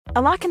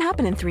A lot can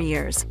happen in 3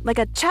 years, like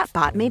a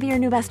chatbot may be your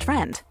new best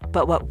friend.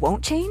 But what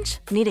won't change?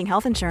 Needing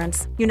health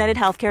insurance. United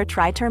Healthcare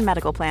Tri-Term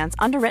Medical Plans,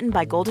 underwritten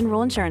by Golden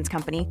Rule Insurance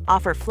Company,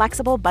 offer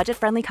flexible,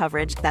 budget-friendly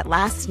coverage that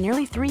lasts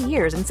nearly 3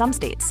 years in some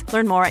states.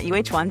 Learn more at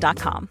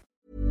uh1.com.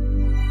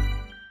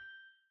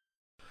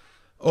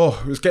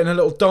 Oh, it was getting a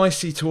little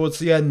dicey towards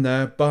the end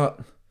there,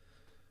 but,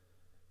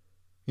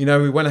 you know,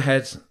 we went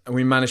ahead and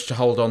we managed to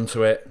hold on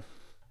to it.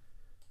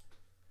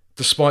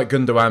 Despite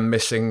Gundogan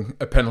missing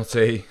a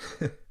penalty,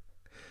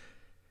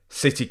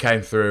 City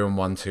came through and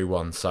won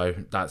 2-1. So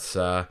that's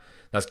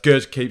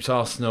good. Keeps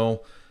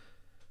Arsenal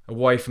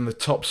away from the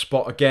top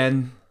spot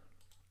again.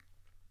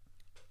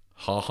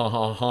 Ha ha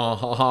ha ha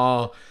ha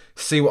ha.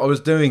 See what I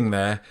was doing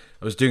there?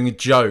 I was doing a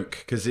joke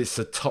because it's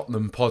a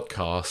Tottenham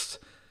podcast.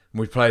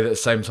 We played at the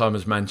same time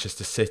as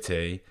Manchester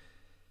City.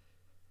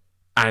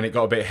 And it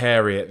got a bit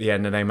hairy at the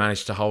end and they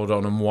managed to hold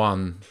on and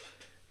won.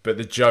 But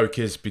the joke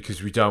is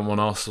because we don't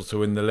want Arsenal to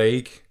win the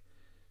league.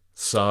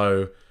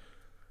 So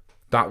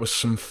that was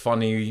some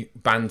funny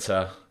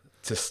banter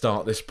to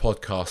start this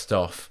podcast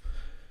off.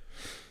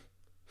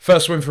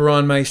 First win for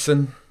Ryan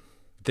Mason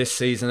this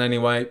season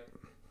anyway.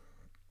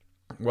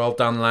 Well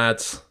done,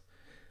 lads.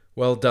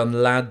 Well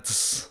done,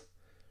 lads.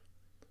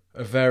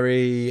 A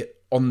very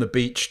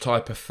on-the-beach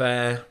type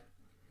affair.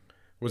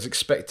 Was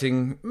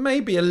expecting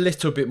maybe a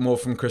little bit more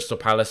from Crystal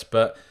Palace,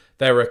 but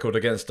their record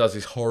against us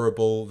is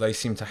horrible. They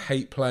seem to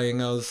hate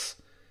playing us.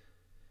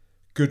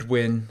 Good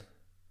win.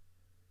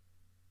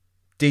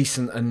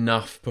 Decent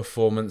enough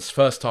performance.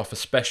 First half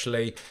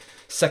especially.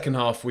 Second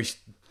half we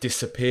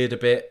disappeared a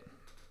bit.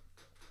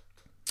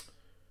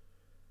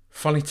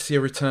 Funny to see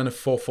a return of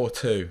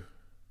 4-4-2.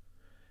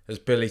 As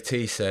Billy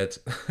T said.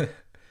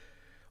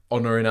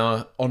 honouring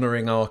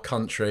our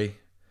country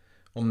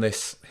on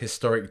this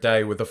historic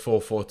day with a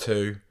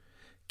 4-4-2.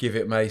 Give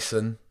it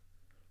Mason.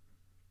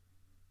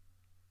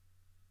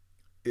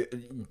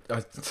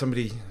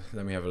 Somebody,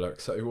 let me have a look.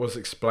 So it was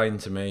explained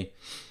to me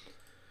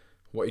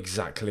what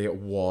exactly it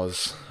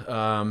was.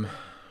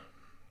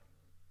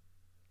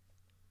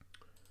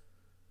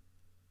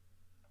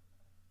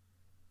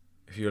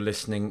 If you're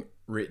listening,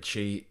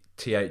 Richie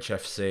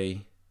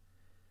THFC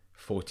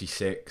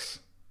 46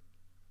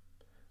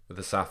 with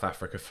the South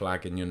Africa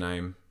flag in your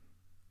name.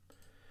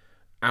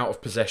 Out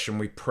of possession,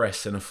 we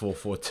press in a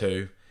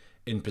 4-4-2.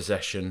 In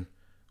possession,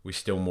 we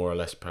still more or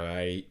less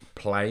play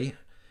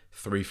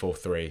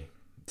 3-4-3.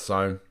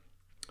 So,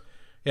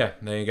 yeah,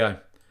 there you go.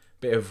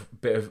 Bit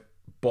of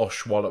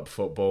Bosch wallop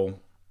football.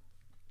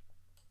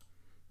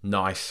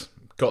 Nice.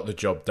 Got the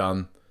job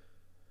done.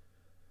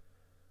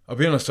 I'll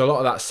be honest, a lot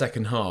of that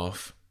second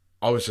half,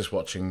 I was just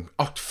watching.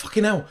 Oh,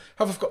 fucking hell.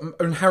 Have I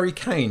forgotten Harry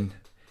Kane?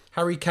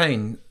 Harry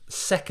Kane,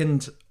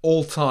 second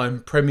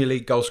all-time Premier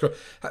League goal scorer.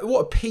 What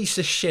a piece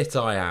of shit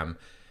I am.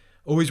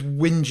 Always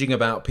whinging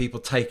about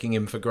people taking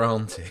him for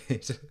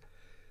granted.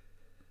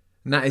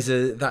 And that is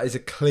a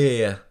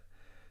clear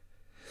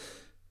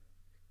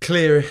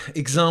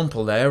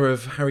example there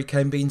of Harry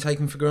Kane being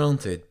taken for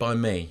granted by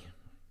me.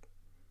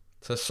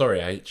 So sorry,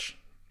 H.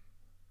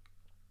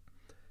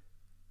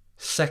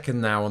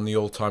 Second now on the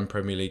all-time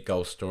Premier League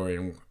goal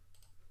scoring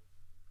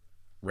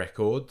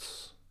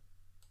records.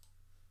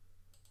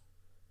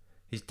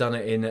 He's done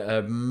it in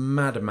a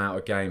mad amount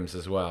of games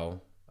as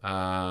well.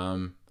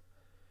 There's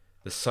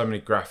so many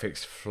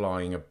graphics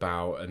flying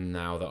about, and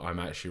now that I'm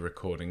actually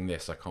recording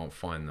this, I can't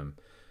find them.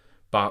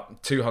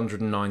 But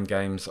 209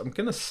 games, I'm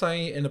going to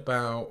say in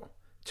about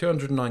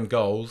 209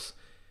 goals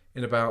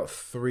in about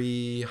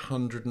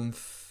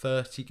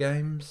 330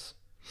 games.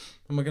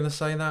 Am I going to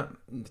say that?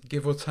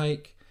 Give or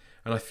take?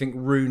 And I think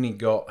Rooney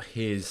got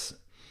his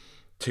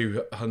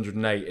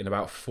 208 in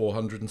about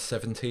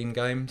 417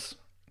 games.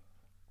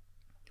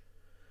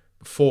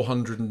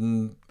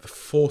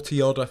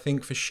 440 odd, I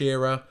think, for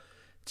Shearer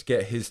to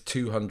get his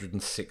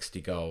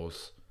 260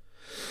 goals.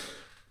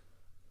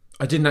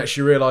 I didn't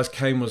actually realise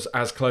Kane was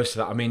as close to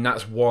that. I mean,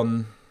 that's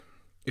one.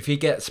 If he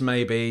gets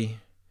maybe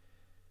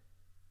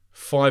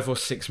 5 or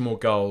 6 more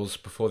goals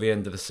before the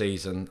end of the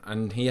season,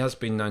 and he has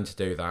been known to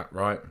do that,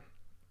 right?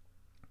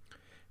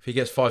 If he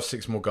gets 5,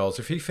 6 more goals,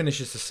 if he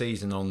finishes the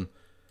season on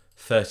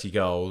 30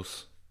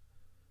 goals,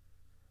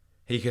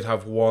 he could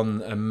have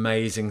one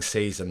amazing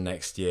season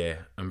next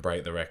year and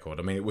break the record.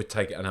 I mean, it would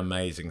take an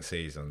amazing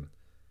season.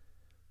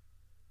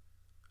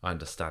 I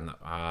understand that.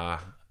 I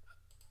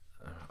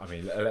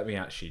mean, let me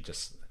actually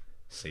just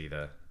see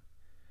the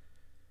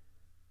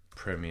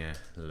Premier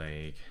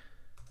League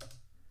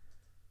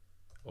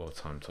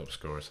all-time top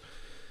scorers.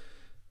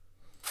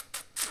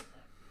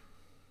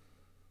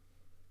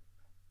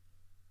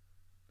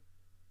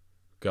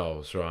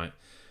 Goals, right.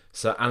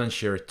 So Alan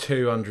Shearer,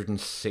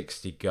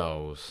 260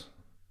 goals.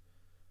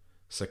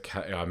 So,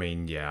 I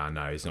mean, yeah, I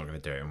know he's not going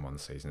to do it in one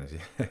season, is he?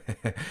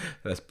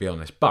 Let's be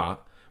honest.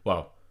 But,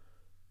 well,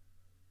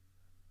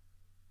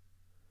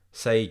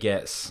 say he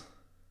gets...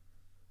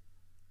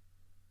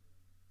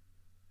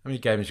 How many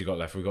games you got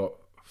left? We've got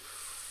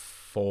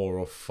 4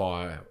 or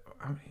 5.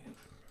 I mean,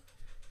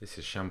 this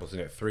is shambles,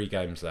 isn't it? 3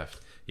 games left.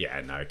 Yeah,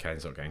 no,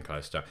 Kane's not getting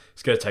close to it.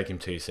 It's going to take him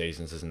 2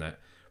 seasons, isn't it?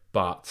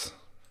 But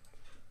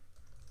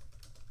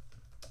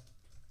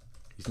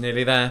he's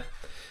nearly there.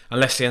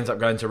 Unless he ends up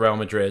going to Real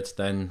Madrid,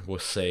 then we'll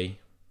see.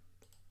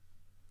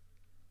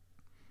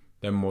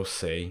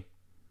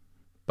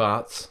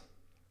 But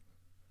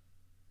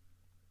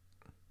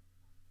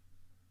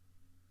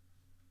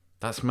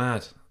that's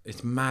mad.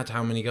 It's mad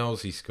how many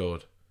goals he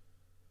scored.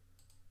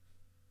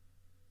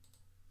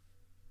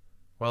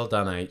 Well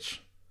done,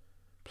 H.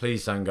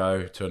 Please don't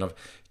go to another...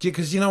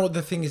 Because you know what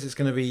the thing is, it's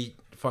going to be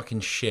fucking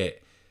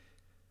shit.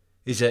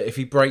 Is that if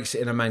he breaks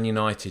it in a Man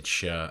United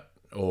shirt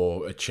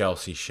or a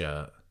Chelsea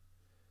shirt,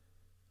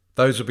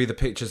 those will be the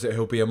pictures that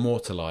he'll be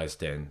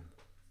immortalised in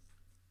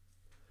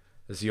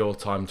as the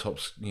all-time top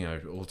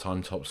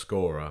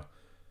scorer.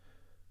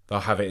 They'll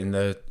have it in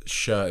the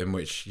shirt in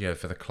which,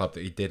 for the club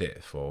that he did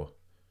it for.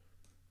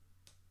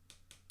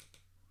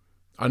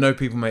 I know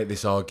people make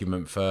this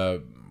argument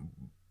for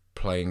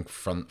playing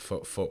front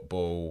foot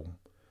football.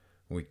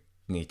 We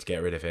need to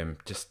get rid of him.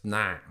 Just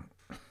nah.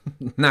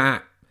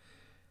 Got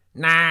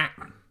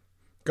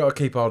to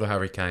keep hold of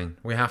Harry Kane.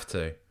 We have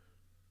to.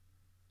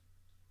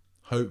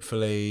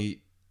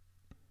 Hopefully,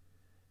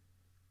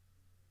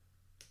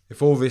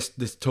 if all this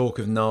talk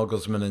of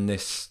Nagelsmann and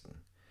this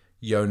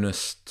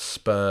Jonas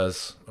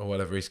Spurs, or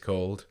whatever he's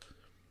called,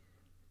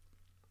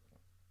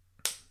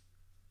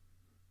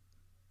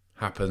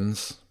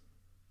 happens,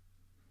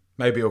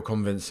 maybe it'll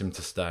convince him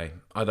to stay.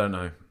 I don't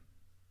know.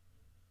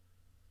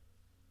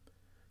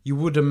 You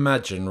would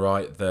imagine,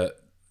 right, that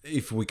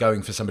if we're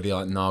going for somebody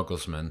like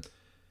Nagelsmann,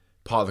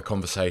 part of the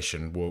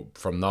conversation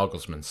from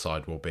Nagelsmann's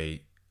side will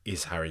be,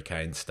 is Harry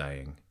Kane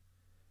staying?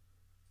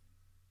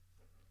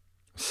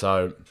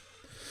 So,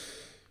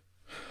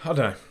 I don't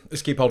know.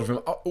 Let's keep hold of him.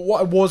 What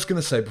I was going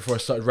to say before I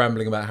started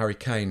rambling about Harry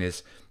Kane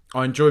is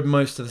I enjoyed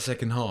most of the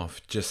second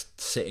half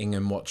just sitting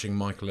and watching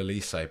Michael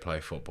Elise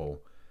play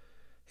football.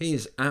 He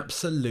is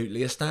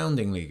absolutely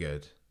astoundingly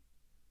good.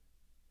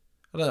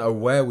 I don't know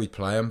where we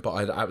play him, but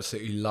I'd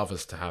absolutely love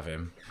us to have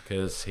him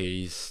because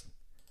he's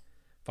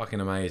fucking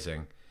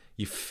amazing.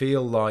 You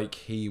feel like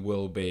he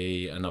will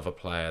be another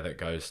player that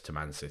goes to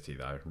Man City,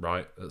 though,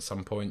 right? At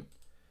some point,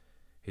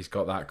 he's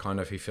got that kind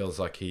of... He feels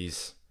like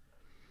he's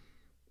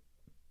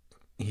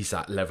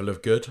that level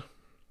of good.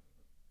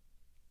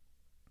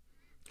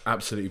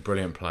 Absolutely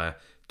brilliant player.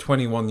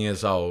 21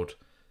 years old.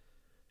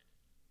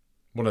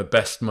 One of the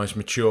best, most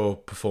mature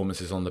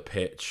performances on the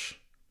pitch.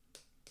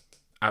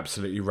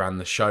 Absolutely ran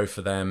the show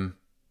for them.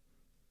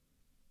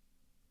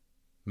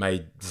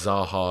 Made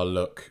Zaha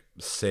look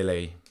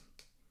silly.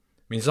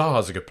 I mean,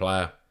 Zaha's a good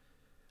player.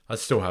 I'd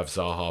still have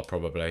Zaha,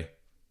 probably.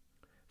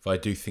 If I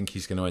do think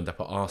he's going to end up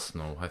at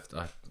Arsenal. I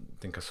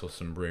think I saw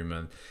some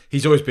rumour.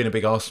 He's always been a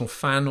big Arsenal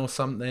fan or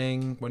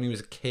something when he was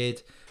a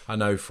kid. I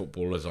know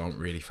footballers aren't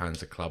really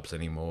fans of clubs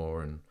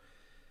anymore, and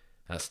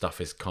that stuff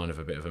is kind of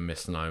a bit of a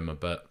misnomer,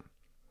 but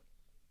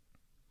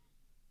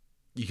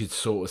you could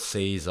sort of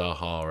see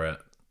Zaha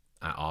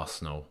at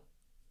Arsenal.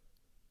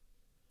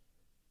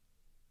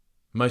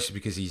 Mostly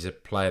because he's a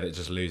player that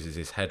just loses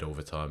his head all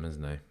the time,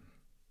 isn't he?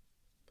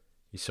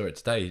 You saw it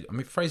today. I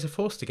mean, Fraser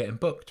Forster getting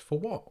booked for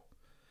what?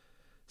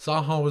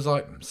 Zaha was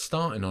like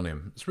starting on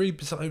him. It's really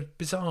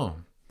bizarre.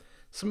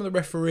 Some of the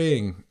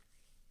refereeing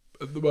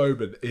at the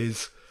moment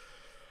is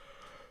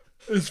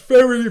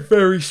very,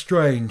 very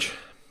strange.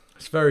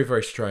 It's very,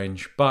 very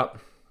strange. But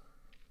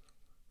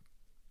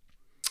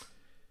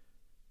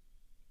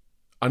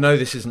I know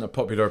this isn't a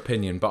popular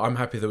opinion, but I'm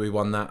happy that we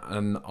won that,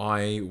 and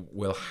I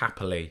will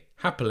happily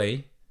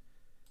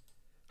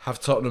have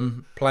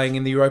Tottenham playing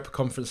in the Europa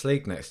Conference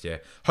League next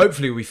year.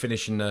 Hopefully we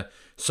finish in the...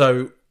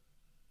 So,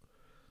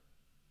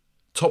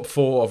 top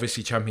four,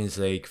 obviously Champions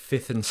League.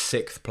 5th and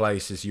 6th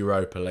place is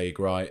Europa League,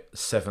 right?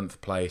 7th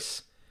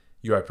place,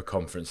 Europa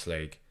Conference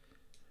League.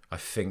 I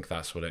think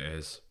that's what it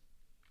is.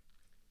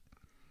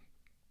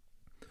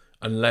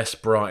 Unless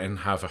Brighton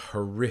have a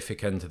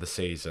horrific end to the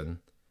season,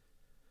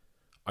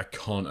 I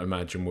can't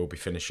imagine we'll be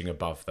finishing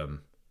above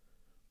them.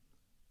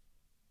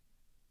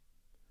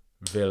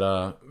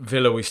 Villa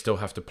we still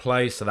have to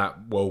play, so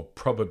that will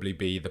probably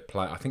be the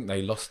play. I think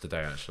they lost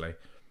today, actually.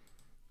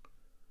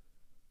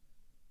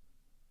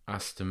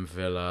 Aston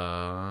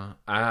Villa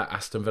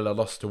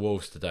lost to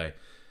Wolves today.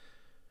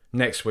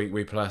 Next week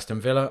we play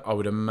Aston Villa. I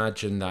would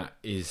imagine that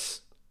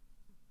is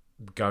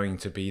going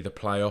to be the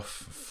playoff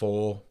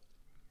for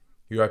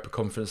Europa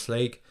Conference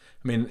League.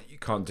 I mean, you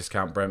can't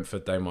discount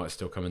Brentford. They might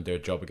still come and do a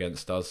job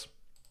against us.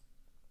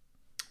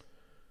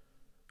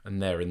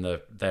 And they're in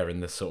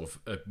the sort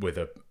of with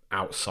a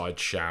outside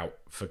shout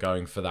for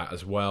going for that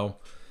as well.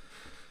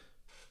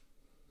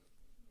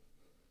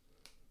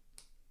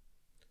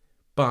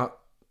 But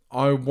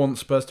I want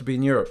Spurs to be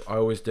in Europe. I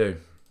always do.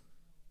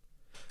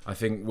 I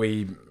think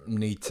we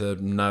need to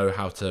know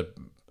how to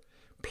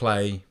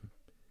play.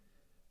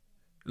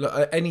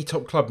 Look, any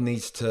top club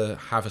needs to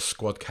have a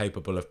squad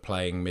capable of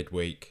playing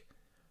midweek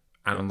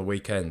and on the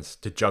weekends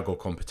to juggle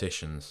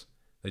competitions.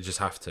 They just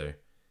have to.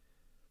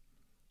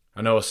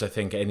 And I also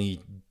think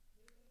any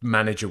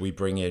manager we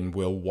bring in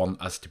will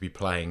want us to be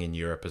playing in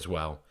Europe as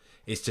well.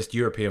 It's just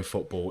European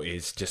football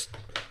is just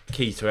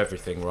key to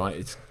everything,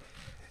 right?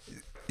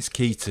 It's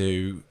key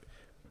to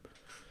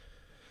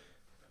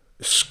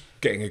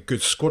getting a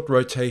good squad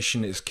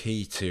rotation. It's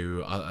key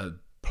to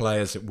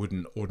players that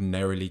wouldn't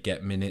ordinarily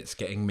get minutes,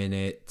 getting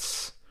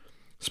minutes,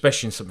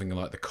 especially in something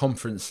like the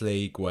Conference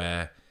League,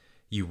 where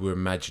you would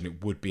imagine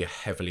it would be a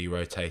heavily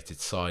rotated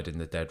side in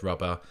the dead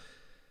rubber.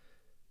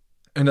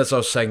 And as I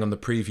was saying on the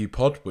preview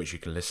pod, which you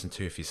can listen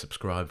to if you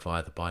subscribe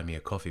via the Buy Me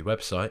a Coffee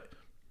website,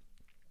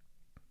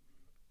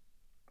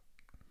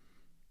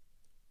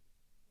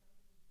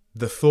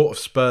 the thought of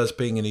Spurs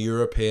being in a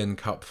European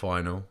Cup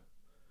final,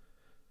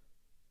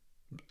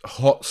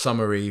 hot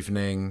summer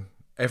evening,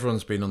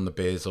 everyone's been on the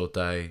beers all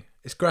day,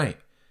 it's great.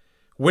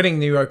 Winning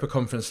the Europa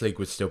Conference League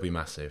would still be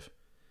massive.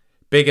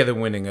 Bigger than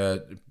winning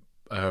a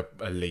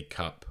League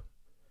Cup.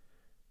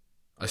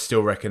 I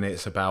still reckon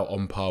it's about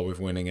on par with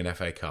winning an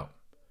FA Cup.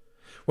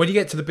 When you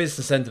get to the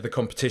business end of the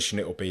competition,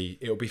 it'll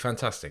be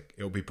fantastic.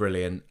 It'll be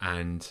brilliant,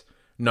 and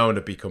no one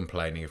would be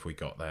complaining if we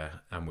got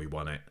there and we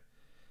won it.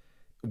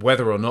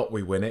 Whether or not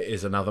we win it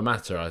is another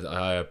matter.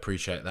 I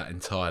appreciate that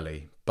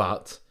entirely,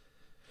 but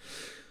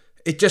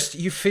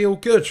you feel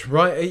good,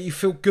 right? You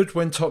feel good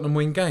when Tottenham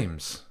win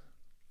games.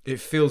 It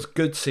feels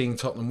good seeing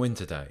Tottenham win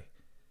today.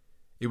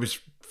 It was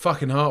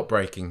fucking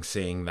heartbreaking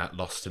seeing that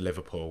loss to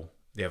Liverpool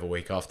the other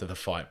week after the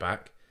fight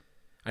back.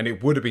 And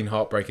it would have been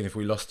heartbreaking if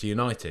we lost to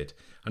United.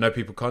 I know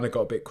people kind of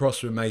got a bit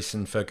cross with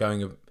Mason for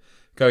going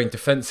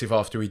defensive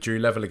after we drew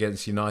level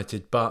against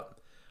United, but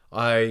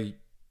I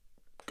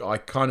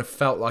kind of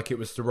felt like it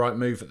was the right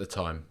move at the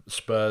time.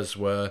 Spurs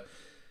were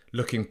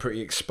looking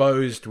pretty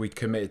exposed. We'd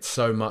committed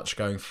so much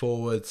going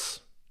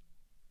forwards.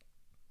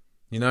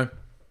 You know,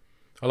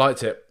 I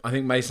liked it. I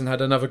think Mason had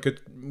another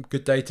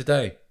good day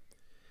today.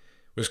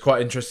 It was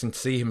quite interesting to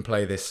see him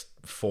play this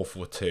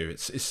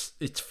 4-4-2.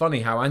 It's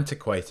funny how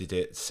antiquated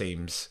it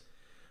seems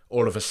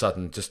all of a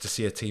sudden just to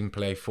see a team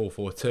play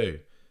 4-4-2.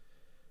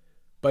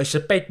 But it's a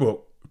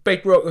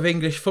bedrock of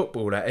English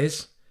football, that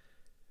is.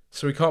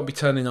 So we can't be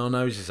turning our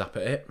noses up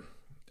at it.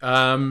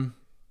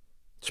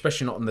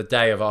 Especially not on the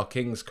day of our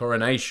King's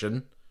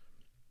coronation.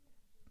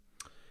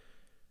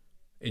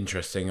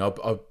 Interesting.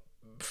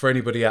 For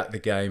anybody at the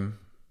game,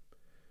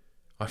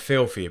 I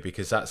feel for you,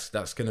 because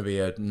that's going to be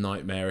a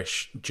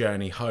nightmarish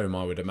journey home,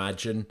 I would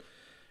imagine.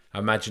 I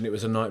imagine it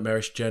was a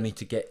nightmarish journey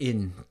to get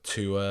in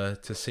to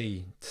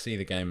see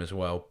the game as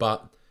well.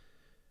 But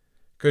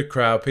good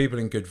crowd, people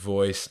in good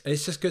voice.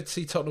 It's just good to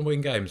see Tottenham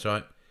win games,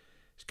 right?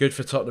 It's good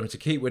for Tottenham to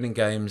keep winning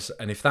games,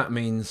 and if that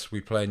means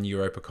we play in the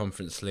Europa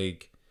Conference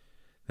League,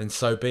 then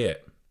so be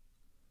it.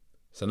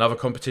 It's another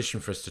competition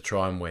for us to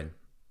try and win.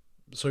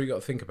 That's all you got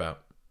to think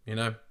about, you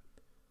know?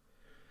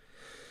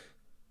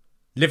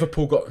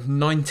 Liverpool got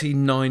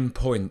 99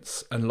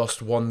 points and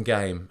lost one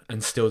game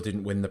and still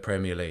didn't win the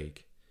Premier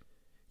League.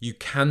 You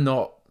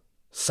cannot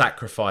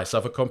sacrifice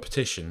other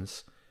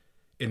competitions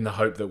in the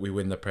hope that we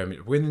win the Premier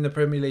League. Winning the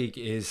Premier League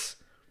is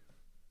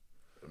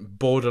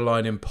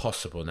borderline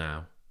impossible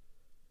now.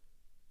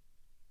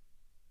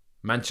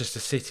 Manchester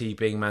City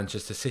being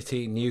Manchester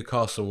City,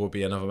 Newcastle will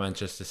be another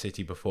Manchester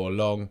City before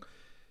long.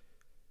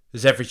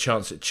 There's every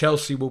chance that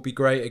Chelsea will be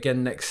great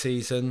again next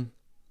season.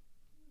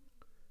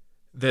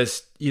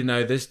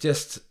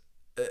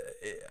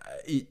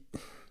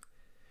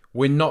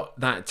 We're not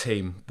that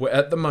team.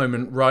 At the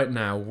moment, right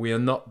now, we are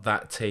not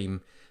that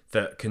team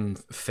that can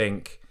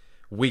think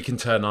we can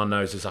turn our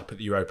noses up at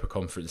the Europa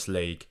Conference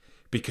League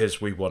because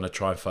we want to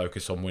try and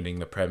focus on winning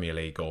the Premier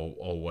League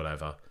or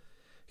whatever.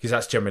 Because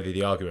that's generally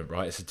the argument,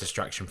 right? It's a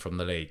distraction from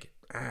the league.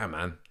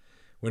 Man,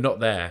 we're not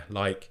there.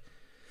 Like,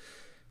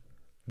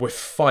 we're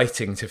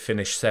fighting to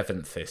finish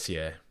 7th this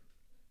year.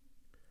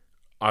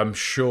 I'm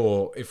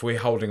sure if we're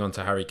holding on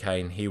to Harry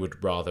Kane, he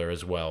would rather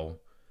as well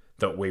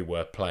that we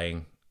were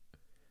playing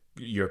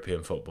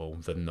European football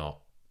than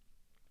not.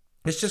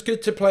 It's just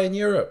good to play in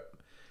Europe.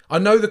 I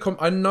know the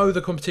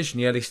competition,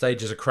 the early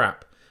stages are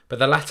crap, but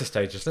the latter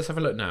stages, let's have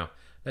a look now.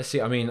 Let's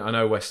see. I mean, I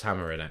know West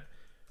Ham are in it,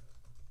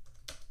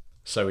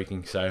 so we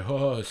can say,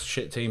 oh,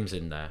 shit teams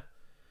in there.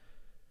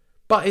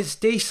 But it's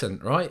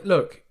decent, right?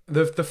 Look,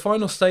 the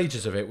final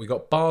stages of it, we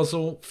got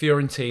Basel,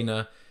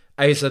 Fiorentina,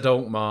 AZ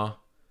Alkmaar,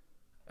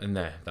 and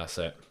that's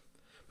it.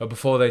 But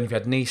before then, you've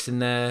had Nice in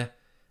there,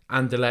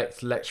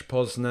 Anderlecht, Lech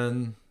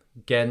Poznan,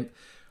 Ghent.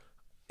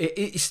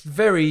 It's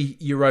very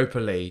Europa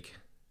League.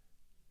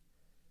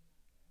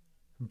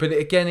 But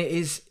again,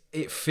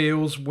 it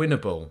feels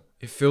winnable.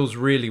 It feels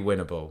really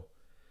winnable.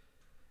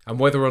 And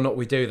whether or not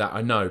we do that,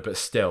 I know, but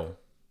still.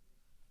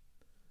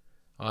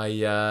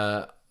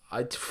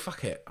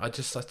 Fuck it. I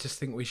just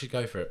think we should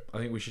go for it. I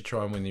think we should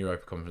try and win the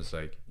Europa Conference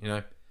League, you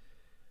know?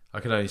 I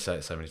can only say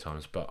it so many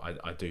times, but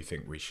I do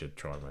think we should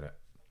try and win it.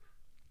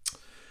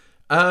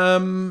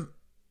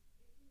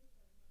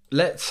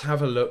 Let's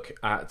have a look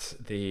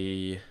at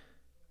the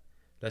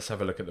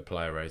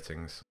player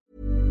ratings.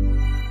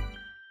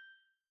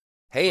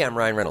 Hey, I'm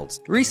Ryan Reynolds.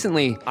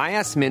 Recently, I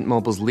asked Mint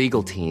Mobile's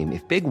legal team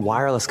if big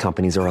wireless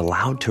companies are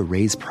allowed to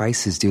raise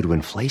prices due to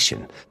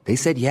inflation. They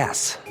said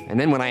yes. And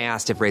then when I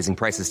asked if raising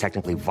prices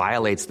technically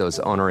violates those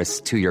onerous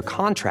two-year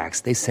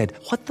contracts, they said,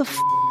 "What the f***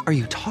 are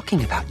you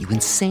talking about, you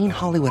insane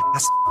Hollywood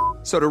ass?"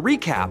 So to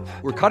recap,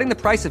 we're cutting the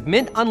price of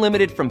Mint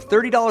Unlimited from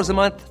 $30 a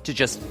month to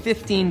just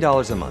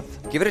 $15 a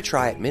month. Give it a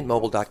try at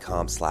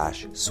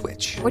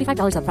mintmobile.com/switch.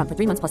 $45 up front for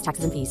 3 months plus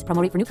taxes and fees.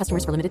 Promo rate for new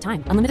customers for limited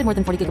time. Unlimited more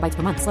than 40 gigabytes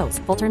per month. Slows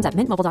full terms at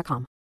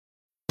mintmobile.com.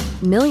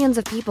 Millions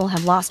of people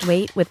have lost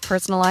weight with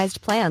personalized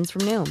plans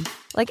from Noom.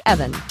 Like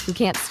Evan, who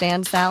can't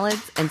stand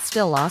salads and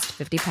still lost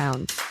 50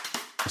 pounds.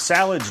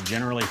 Salads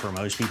generally for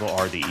most people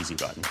are the easy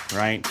button,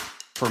 right?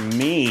 For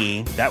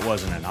me, that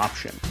wasn't an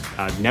option.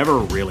 I never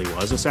really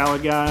was a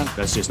salad guy.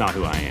 That's just not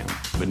who I am.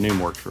 But Noom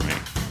worked for me.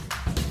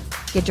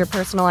 Get your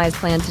personalized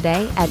plan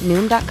today at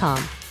Noom.com.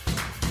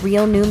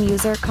 Real Noom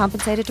user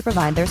compensated to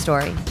provide their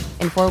story.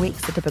 In 4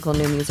 weeks, the typical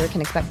Noom user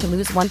can expect to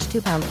lose 1 to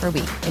 2 pounds per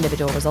week.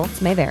 Individual results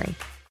may vary.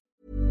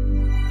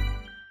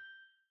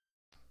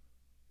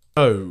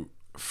 Oh,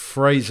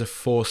 Fraser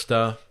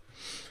Forster.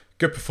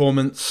 Good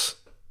performance.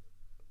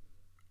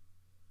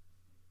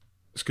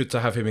 It's good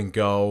to have him in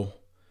goal.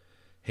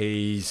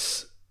 I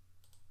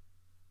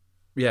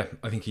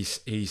think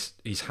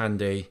he's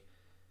handy.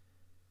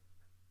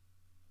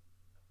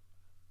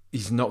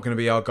 He's not going to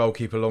be our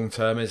goalkeeper long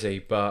term, is he?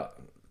 But,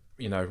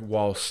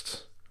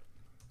 whilst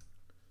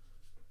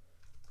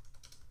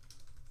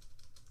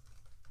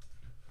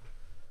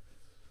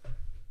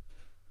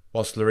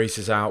Lloris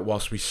is out,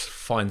 whilst we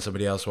find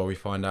somebody else, while we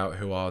find out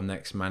who our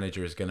next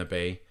manager is going to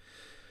be,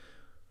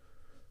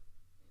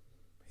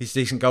 he's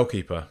a decent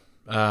goalkeeper.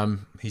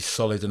 He's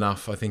solid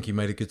enough. I think he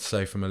made a good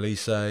save from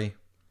Elise.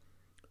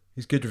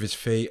 He's good with his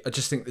feet. I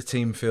just think the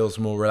team feels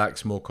more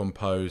relaxed, more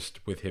composed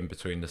with him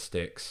between the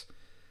sticks.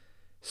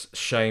 It's a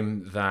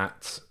shame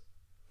that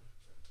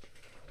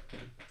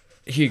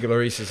Hugo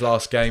Lloris's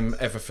last game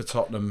ever for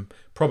Tottenham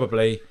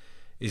probably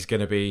is going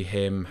to be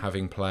him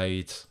having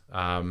played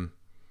in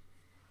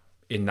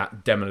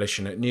that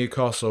demolition at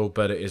Newcastle,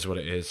 but it is what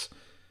it is.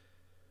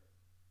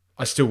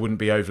 I still wouldn't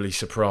be overly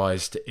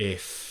surprised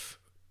if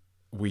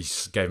we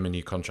gave him a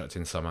new contract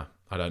in summer.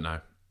 I don't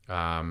know.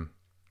 I'm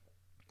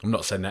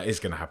not saying that is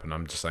going to happen.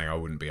 I'm just saying I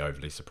wouldn't be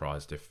overly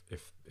surprised if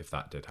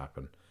that did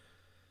happen.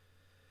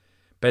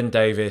 Ben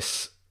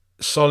Davies,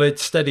 solid,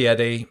 steady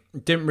Eddie.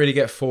 Didn't really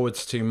get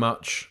forwards too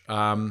much,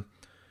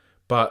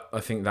 but I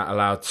think that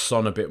allowed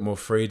Son a bit more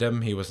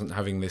freedom. He wasn't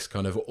having this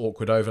kind of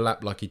awkward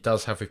overlap like he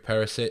does have with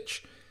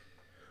Perisic.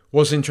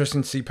 Was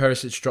interesting to see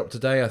Perisic drop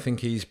today. I think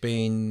he's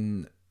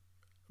been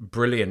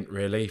brilliant,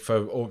 really.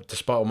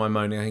 Despite all my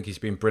moaning, I think he's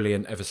been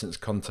brilliant ever since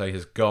Conte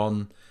has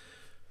gone.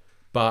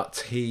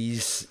 But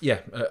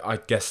I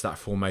guess that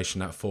formation,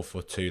 that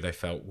 4-4-2, they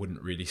felt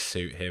wouldn't really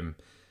suit him.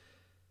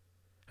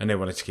 And they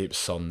wanted to keep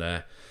Son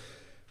there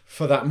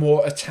for that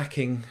more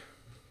attacking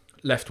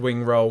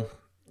left-wing role.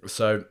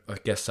 So I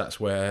guess that's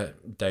where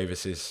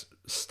Davis's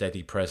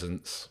steady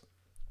presence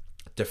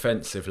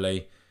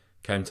defensively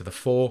came to the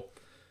fore.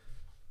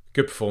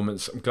 Good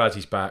performance. I'm glad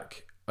he's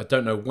back. I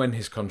don't know when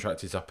his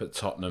contract is up at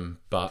Tottenham,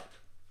 but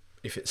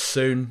if it's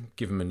soon,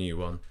 give him a new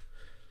one.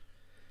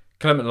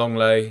 Clement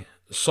Longley,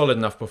 solid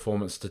enough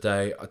performance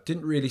today. I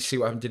didn't really see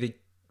what happened. Did he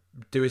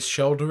do his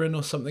shoulder in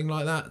or something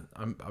like that?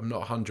 I'm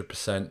not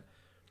 100%.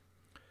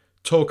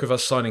 Talk of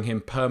us signing him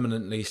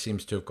permanently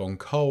seems to have gone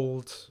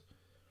cold.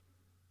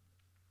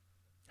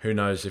 Who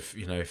knows if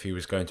he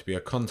was going to be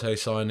a Conte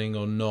signing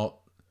or not.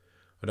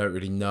 I don't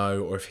really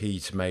know, or if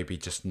he's maybe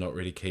just not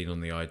really keen on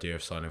the idea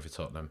of signing for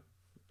Tottenham.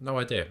 No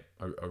idea.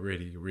 I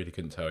really, really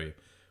couldn't tell you.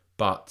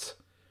 But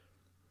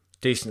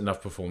decent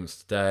enough performance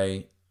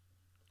today.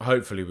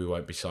 Hopefully we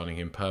won't be signing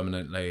him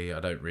permanently.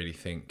 I don't really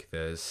think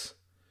there's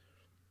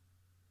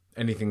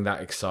anything that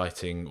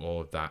exciting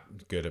or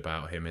that good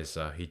about him.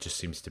 He just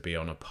seems to be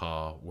on a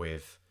par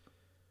with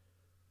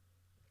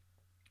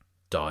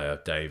Dyer,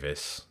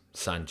 Davis,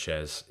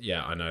 Sanchez.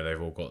 Yeah, I know they've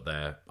all got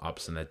their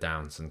ups and their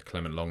downs, and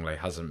Clement Longley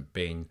hasn't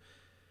been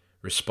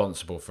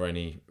responsible for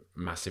any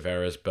massive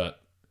errors,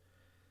 but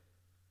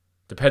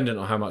dependent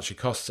on how much he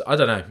costs, I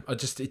don't know.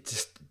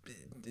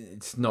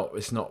 It's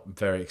not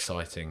very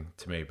exciting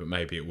to me, but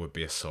maybe it would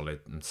be a solid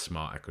and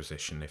smart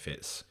acquisition if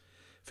it's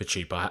for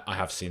cheap. I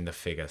have seen the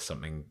figure,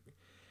 something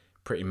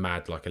pretty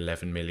mad, like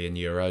 11 million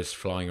euros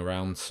flying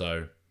around,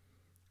 so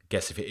I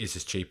guess if it is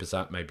as cheap as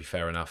that, maybe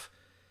fair enough.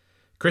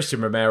 Christian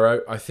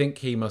Romero, I think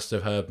he must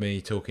have heard me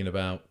talking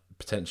about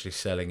potentially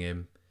selling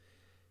him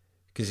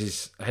because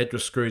his head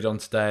was screwed on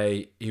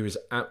today. He was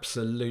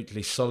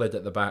absolutely solid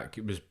at the back.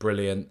 It was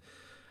brilliant.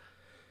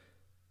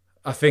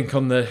 I think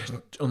on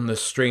the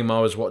stream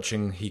I was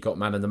watching, he got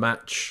man of the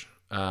match.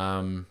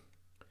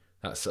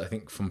 That's, I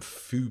think, from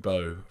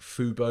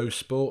Fubo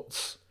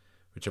Sports,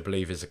 which I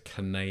believe is a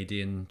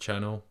Canadian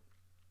channel.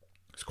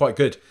 It's quite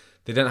good.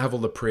 They don't have all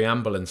the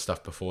preamble and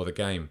stuff before the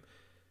game.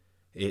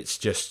 It's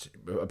just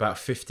about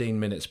 15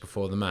 minutes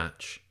before the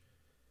match.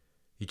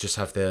 You just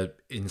have the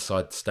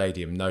inside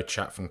stadium, no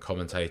chat from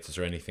commentators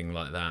or anything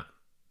like that.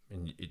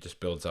 and it just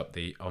builds up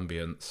the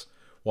ambience.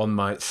 One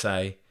might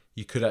say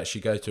you could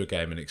actually go to a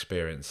game and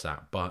experience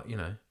that, but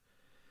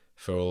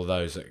for all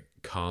those that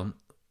can't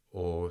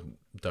or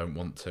don't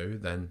want to,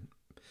 then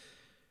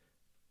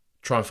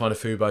try and find a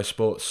Fubo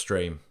Sports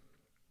stream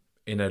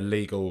in a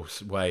legal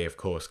way, of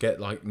course. Get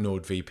like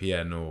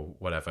NordVPN or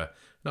whatever.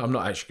 No, I'm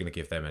not actually going to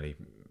give them any.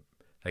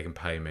 They can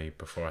pay me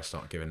before I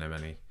start giving them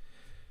any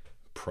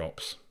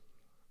props.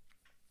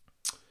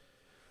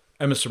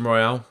 Emerson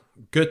Royale,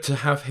 good to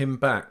have him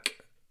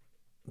back.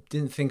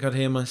 Didn't think I'd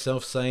hear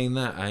myself saying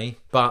that,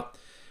 But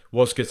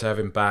was good to have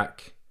him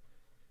back.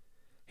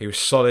 He was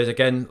solid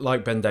again,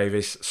 like Ben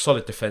Davies,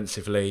 solid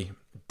defensively,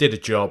 did a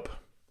job.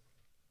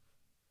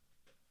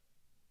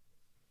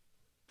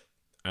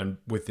 And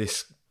with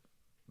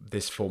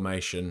this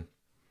formation,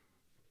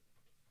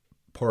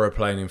 Porro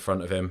playing in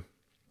front of him,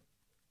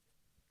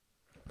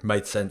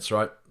 made sense,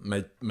 right?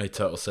 Made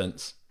total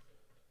sense.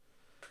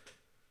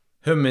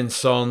 Heung-min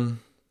Son,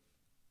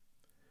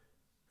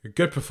 a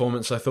good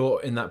performance, I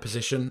thought, in that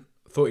position.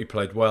 Thought he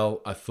played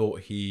well. I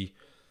thought he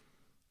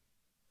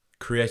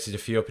created a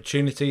few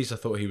opportunities. I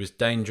thought he was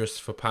dangerous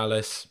for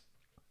Palace.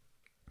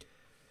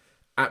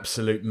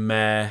 Absolute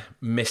mare,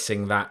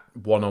 missing that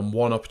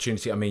one-on-one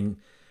opportunity. I mean,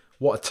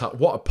 what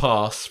a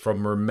pass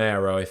from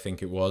Romero, I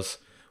think it was.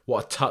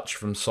 What a touch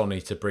from Sonny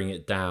to bring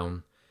it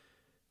down,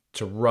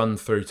 to run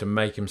through, to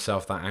make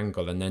himself that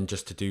angle, and then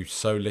just to do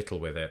so little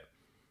with it.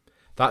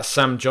 That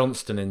Sam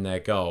Johnston in their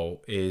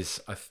goal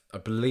is, I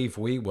believe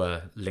we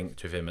were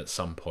linked with him at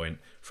some point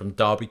from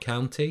Derby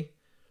County,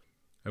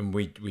 and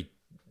we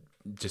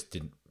just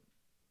didn't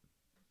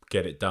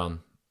get it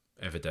done,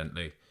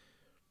 evidently.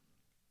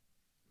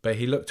 But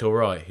he looked all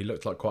right. He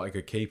looked like quite a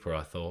good keeper,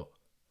 I thought.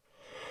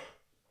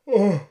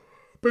 Oh,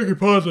 beg your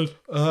pardon.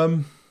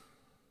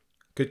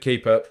 Good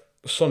keeper.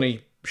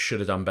 Sonny should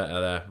have done better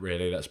there,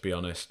 really, let's be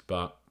honest.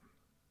 But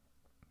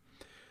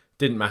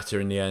didn't matter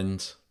in the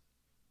end,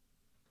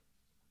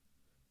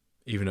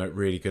 even though it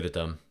really could have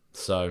done.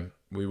 So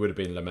we would have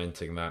been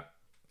lamenting that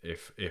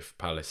if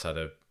Palace had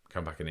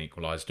come back and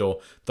equalised. Or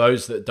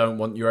those that don't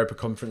want Europa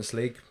Conference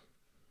League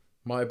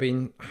might have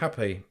been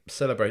happy,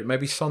 celebrate.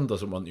 Maybe Son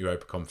doesn't want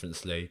Europa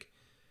Conference League.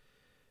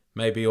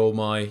 Maybe all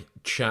my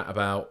chat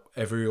about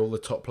all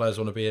the top players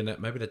want to be in it,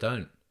 maybe they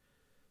don't.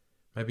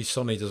 Maybe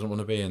Sonny doesn't want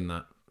to be in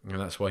that, and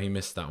that's why he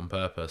missed that on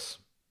purpose.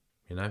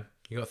 You got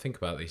to think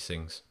about these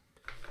things.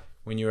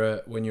 When you're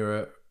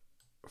a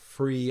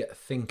free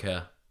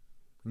thinker,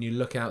 when you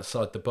look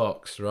outside the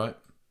box, right?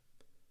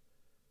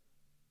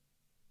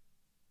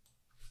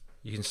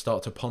 You can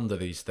start to ponder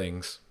these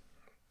things.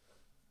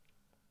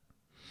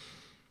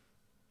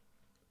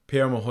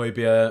 Pierre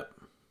Højbjerg,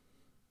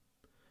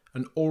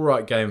 an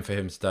alright game for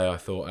him today, I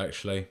thought,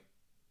 actually.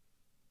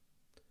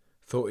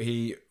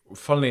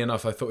 Funnily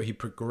enough, I thought he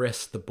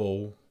progressed the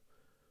ball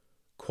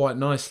quite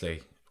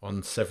nicely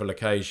on several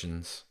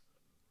occasions.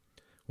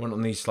 Went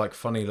on these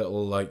funny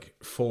little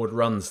forward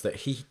runs that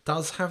he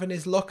does have in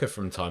his locker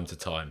from time to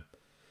time.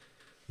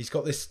 He's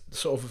got this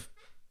sort of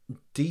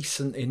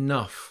decent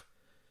enough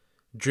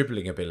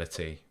dribbling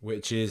ability,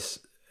 which is,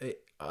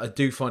 I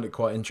do find it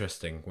quite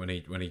interesting when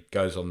he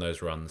goes on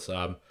those runs.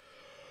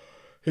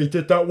 He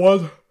did that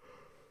one.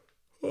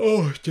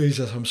 Oh,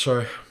 Jesus, I'm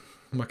sorry.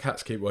 My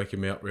cats keep waking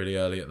me up really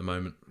early at the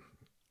moment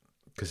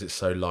because it's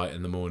so light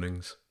in the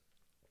mornings.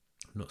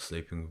 I'm not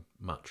sleeping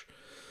much.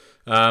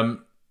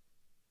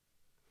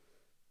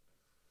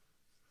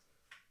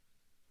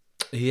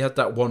 He had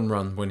that one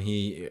run when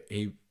he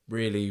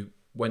really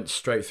went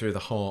straight through the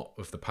heart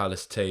of the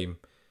Palace team,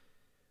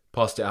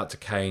 passed it out to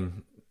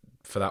Kane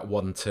for that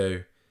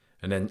 1-2,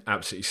 and then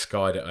absolutely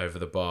skied it over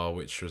the bar,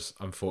 which was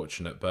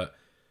unfortunate, but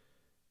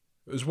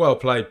it was well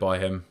played by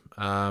him.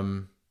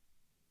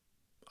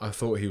 I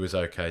thought he was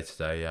okay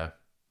today, yeah.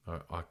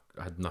 I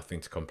had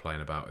nothing to complain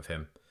about with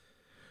him.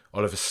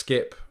 Oliver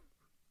Skipp,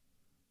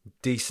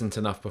 decent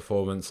enough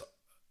performance.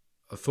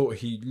 I thought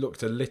he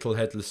looked a little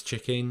headless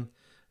chicken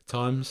at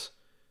times.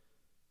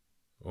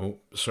 Oh,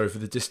 sorry for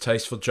the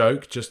distasteful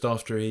joke, just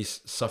after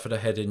he's suffered a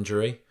head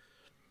injury,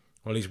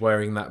 while he's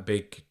wearing that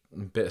big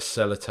bit of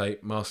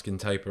sellotape, masking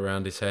tape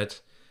around his head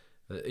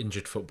that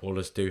injured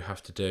footballers do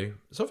have to do.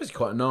 It's obviously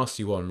quite a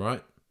nasty one,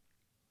 right?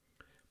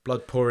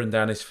 Blood pouring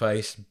down his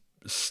face,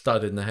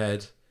 stud in the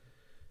head.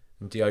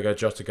 And Diogo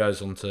Jota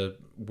goes on to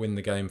win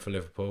the game for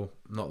Liverpool.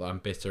 Not that I'm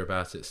bitter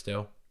about it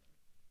still.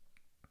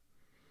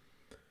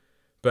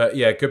 But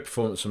yeah, good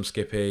performance from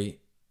Skippy.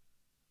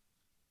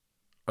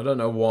 I don't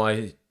know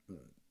why,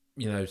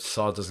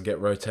 Sarr doesn't get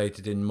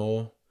rotated in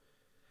more.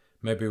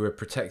 Maybe we're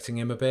protecting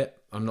him a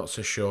bit. I'm not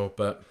so sure,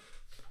 but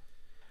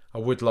I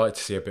would like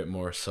to see a bit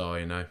more of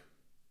Sarr,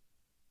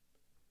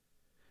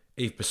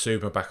 Yves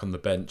Bissouma back on the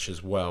bench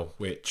as well,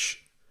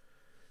 which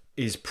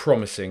is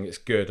promising. It's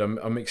good.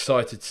 I'm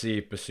excited to see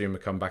Yves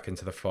Bissouma come back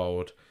into the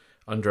fold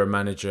under a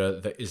manager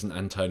that isn't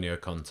Antonio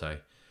Conte.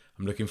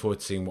 I'm looking forward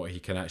to seeing what he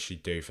can actually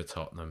do for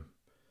Tottenham.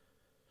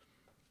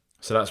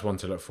 So that's one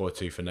to look forward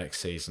to for next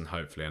season,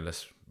 hopefully,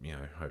 unless,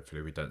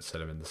 hopefully we don't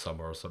sell him in the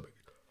summer or something.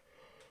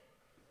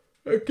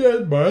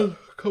 Again, man.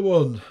 Come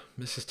on.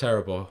 This is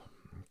terrible.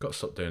 Got to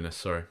stop doing this,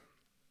 sorry.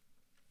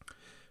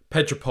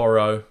 Pedro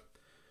Porro.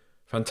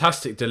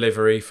 Fantastic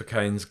delivery for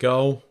Kane's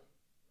goal.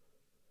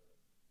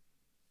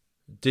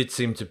 Did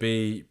seem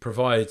to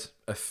provide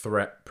a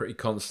threat pretty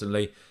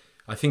constantly.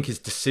 I think his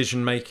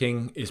decision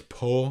making is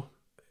poor,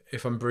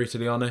 if I'm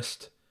brutally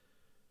honest.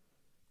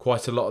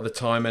 Quite a lot of the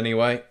time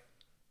anyway.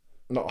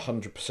 Not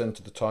 100%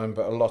 of the time,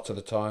 but a lot of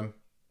the time.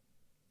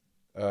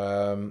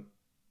 I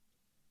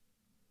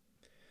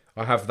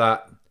have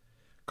that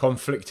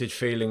conflicted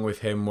feeling with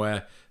him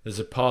where there's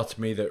a part of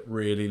me that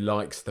really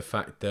likes the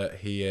fact that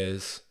he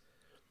is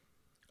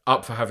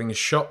up for having a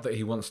shot, that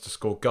he wants to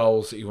score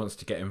goals, that he wants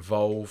to get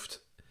involved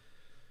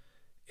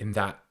in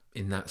that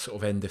sort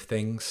of end of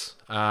things.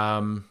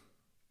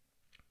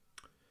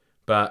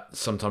 But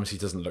sometimes he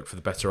doesn't look for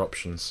the better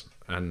options,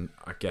 and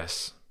I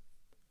guess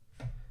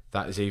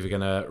that is either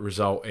going to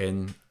result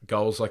in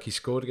goals like he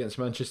scored against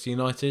Manchester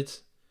United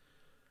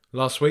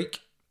last week,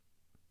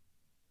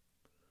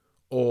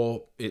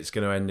 or it's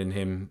going to end in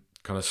him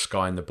kind of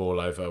skying the ball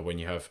over when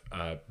you have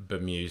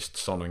bemused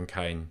Son and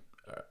Kane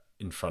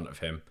in front of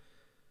him.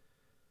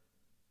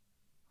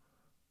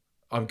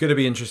 I'm going to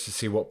be interested to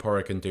see what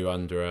Porro can do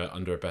under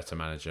a better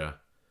manager,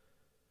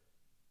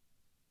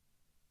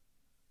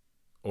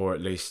 or at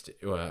least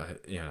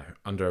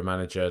under a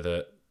manager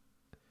that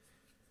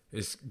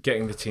is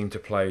getting the team to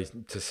play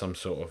to some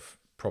sort of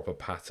proper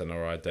pattern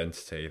or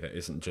identity that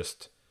isn't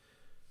just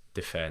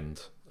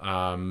defend.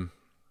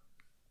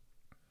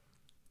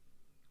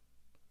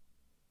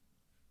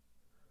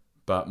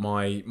 But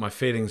my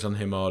feelings on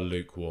him are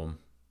lukewarm.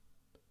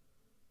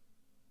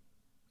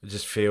 I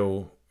just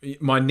feel...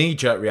 My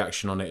knee-jerk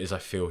reaction on it is I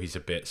feel he's a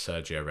bit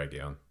Sergio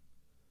Reguilon.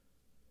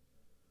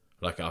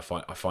 Like I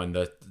find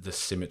the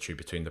symmetry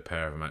between the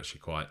pair of them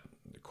actually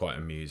quite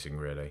amusing,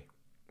 really.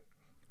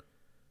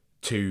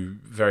 Two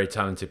very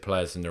talented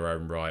players in their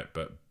own right,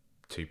 but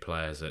two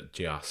players that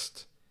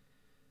just...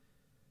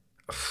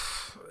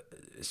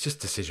 It's just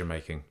decision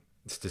making.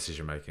 It's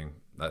decision making.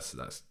 That's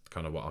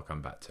kind of what I'll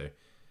come back to.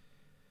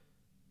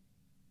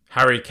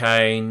 Harry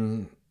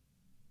Kane,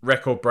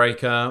 record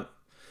breaker.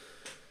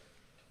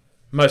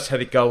 Most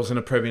headed goals in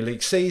a Premier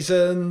League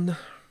season.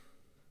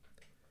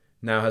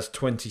 Now has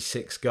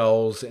 26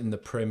 goals in the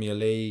Premier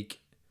League.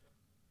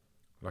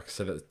 Like I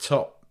said at the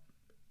top,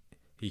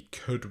 he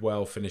could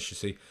well finish the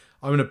season.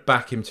 I'm going to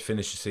back him to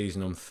finish the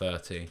season on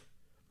 30.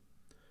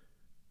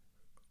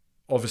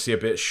 Obviously a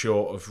bit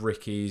short of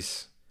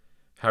Ricky's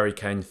Harry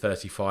Kane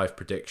 35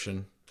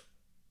 prediction.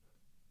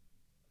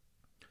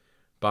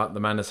 But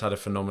the man has had a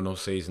phenomenal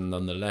season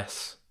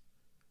nonetheless.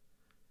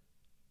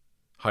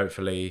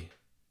 Hopefully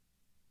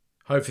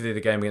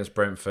the game against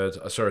Brentford,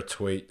 I saw a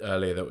tweet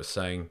earlier that was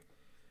saying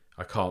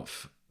I can't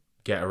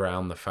get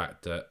around the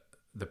fact that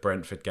the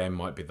Brentford game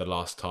might be the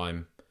last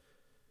time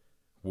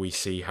we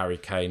see Harry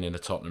Kane in a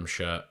Tottenham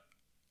shirt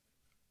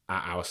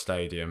at our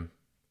stadium.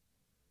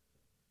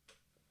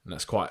 And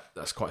that's quite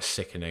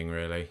sickening,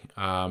 really.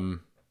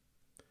 Hopefully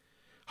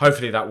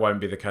that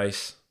won't be the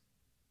case.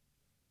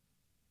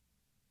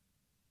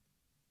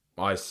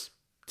 I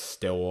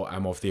still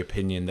am of the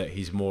opinion that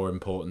he's more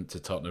important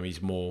to Tottenham.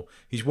 He's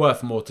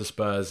worth more to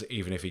Spurs,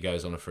 even if he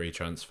goes on a free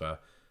transfer.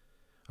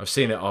 I've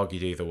seen it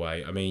argued either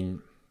way. I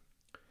mean,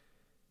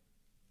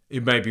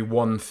 it may be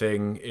one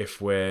thing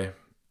if we're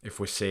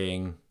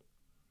seeing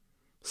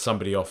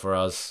somebody offer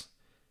us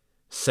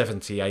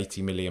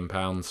 70-80 million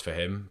pounds for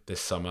him this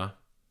summer.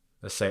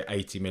 Let's say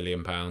 80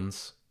 million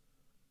pounds.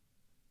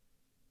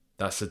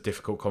 That's a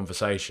difficult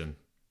conversation.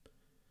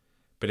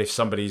 But if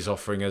somebody's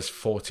offering us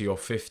 40 or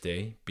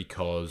 50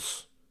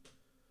 because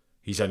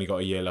he's only got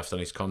a year left on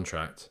his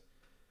contract,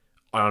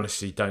 I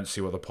honestly don't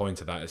see what the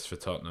point of that is for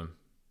Tottenham.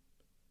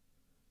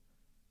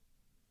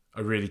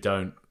 I really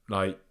don't.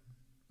 Like,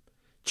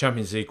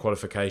 Champions League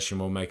qualification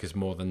will make us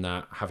more than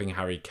that. Having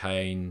Harry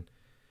Kane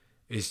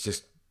is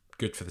just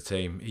good for the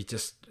team.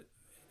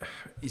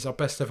 He's our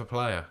best ever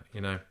player,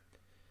 you know.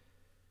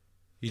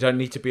 You don't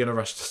need to be in a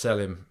rush to sell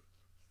him.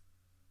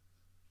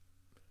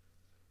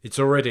 It's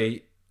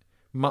already...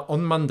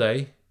 On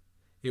Monday,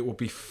 it will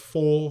be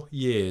 4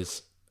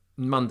 years.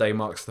 Monday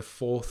marks the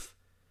 4th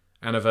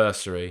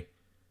anniversary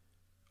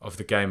of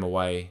the game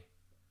away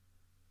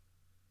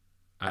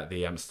at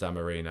the Amsterdam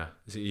Arena.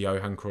 Is it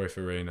Johan Cruyff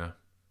Arena?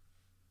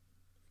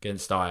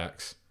 Against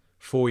Ajax.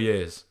 4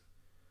 years.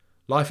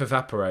 Life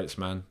evaporates,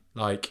 man.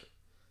 Like,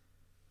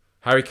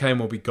 Harry Kane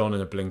will be gone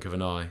in a blink of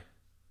an eye.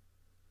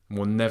 And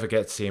we'll never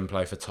get to see him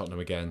play for Tottenham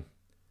again.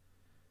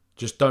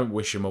 Just don't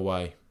wish him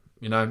away.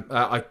 You know,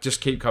 I just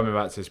keep coming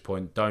back to this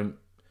point. Don't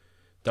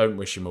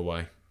wish him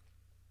away.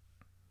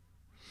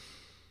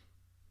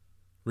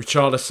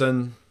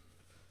 Richarlison,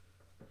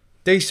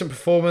 decent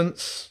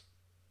performance.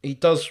 He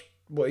does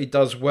what he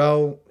does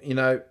well. You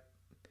know,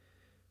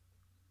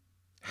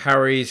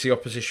 harries the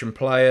opposition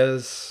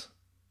players.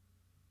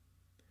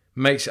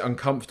 Makes it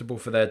uncomfortable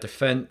for their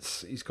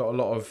defence. He's got a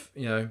lot of,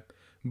 you know,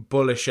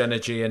 bullish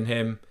energy in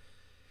him.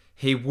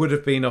 He would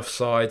have been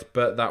offside,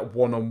 but that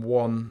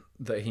one-on-one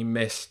that he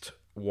missed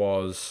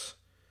was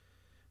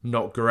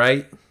not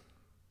great.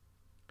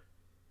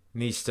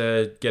 Needs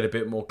to get a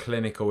bit more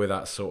clinical with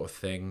that sort of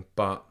thing.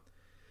 But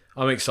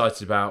I'm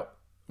excited about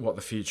what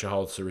the future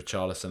holds for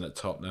Richarlison at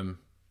Tottenham.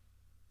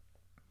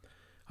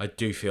 I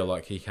do feel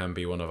like he can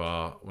be one of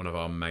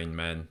our main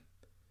men.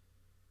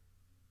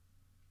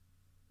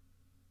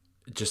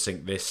 I just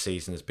think this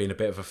season has been a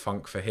bit of a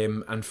funk for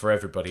him and for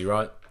everybody,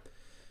 right?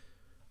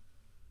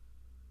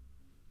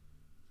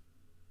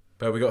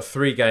 But we've got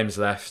 3 games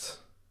left.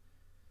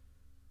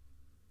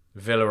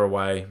 Villa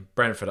away,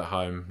 Brentford at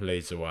home,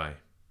 Leeds away.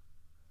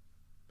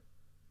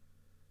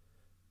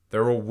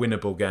 They're all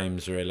winnable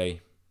games,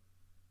 really.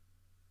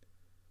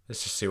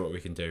 Let's just see what we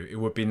can do. It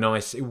would be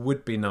nice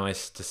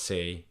to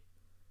see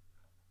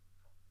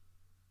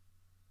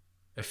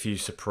a few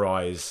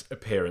surprise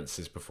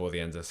appearances before the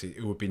end of the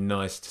season. It would be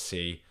nice to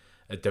see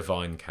a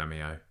Divine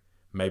cameo.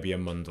 Maybe a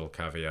Mundell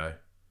cameo.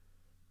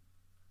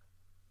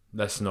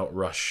 Let's not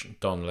rush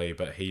Donnelly,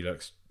 but he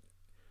looks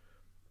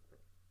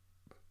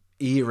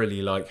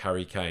eerily like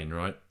Harry Kane,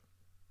 right?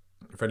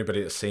 For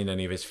anybody that's seen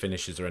any of his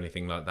finishes or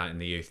anything like that in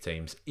the youth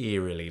teams,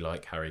 eerily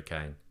like Harry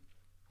Kane.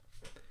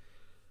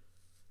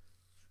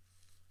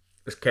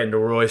 As Kendall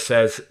Roy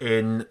says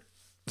in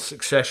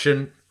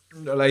Succession,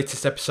 the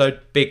latest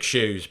episode, big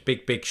shoes,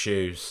 big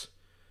shoes,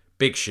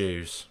 big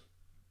shoes,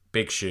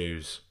 big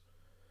shoes.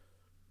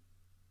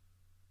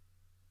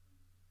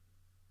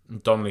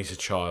 Donnelly's a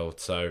child,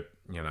 so,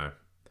 you know,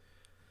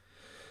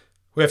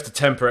 we have to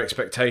temper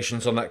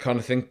expectations on that kind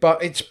of thing.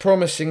 But it's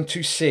promising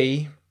to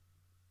see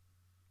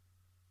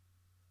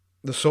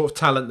the sort of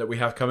talent that we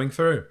have coming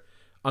through.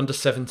 Under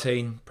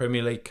 17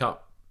 Premier League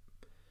Cup.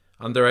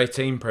 Under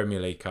 18 Premier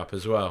League Cup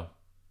as well.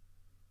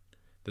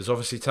 There's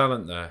obviously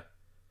talent there.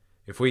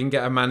 If we can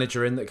get a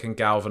manager in that can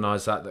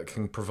galvanise that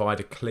can provide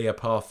a clear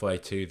pathway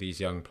to these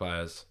young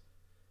players,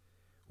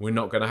 we're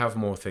not going to have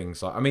more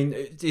things like... I mean,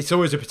 it's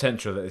always a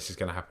potential that this is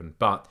going to happen,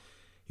 but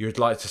you would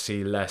like to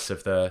see less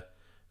of the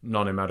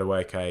Noni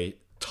Madueke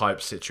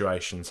type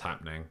situations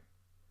happening.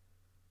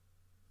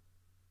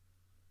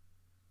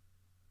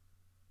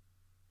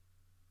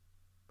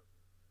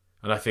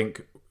 And I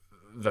think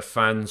the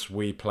fans,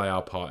 we play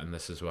our part in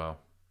this as well.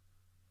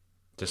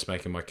 Just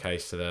making my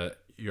case to the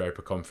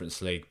Europa Conference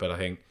League, but I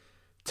think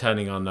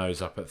turning our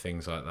nose up at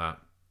things like that,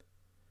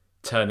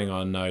 turning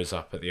our nose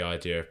up at the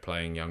idea of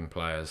playing young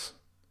players,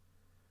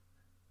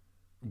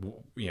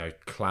 you know,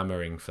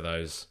 clamouring for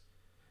those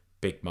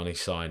big money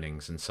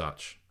signings and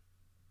such.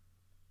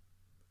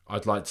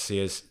 I'd like to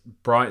see us...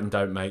 Brighton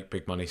don't make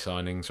big money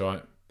signings,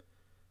 right?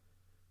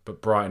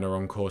 But Brighton are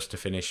on course to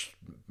finish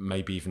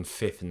maybe even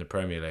 5th in the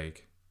Premier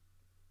League.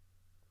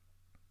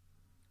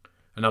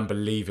 An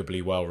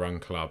unbelievably well-run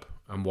club.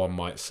 And one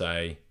might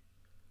say,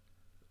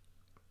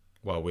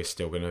 well, we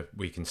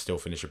can still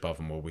finish above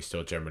them, or we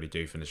still generally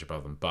do finish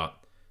above them. But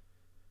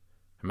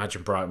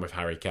imagine Brighton with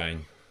Harry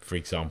Kane, for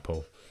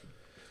example.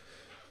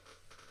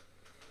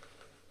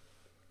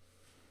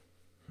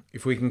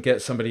 If we can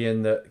get somebody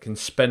in that can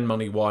spend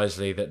money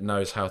wisely, that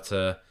knows how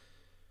to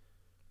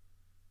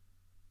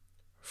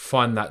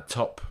find that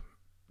top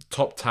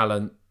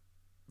talent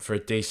for a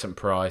decent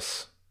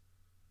price,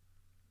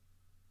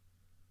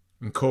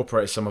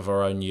 incorporate some of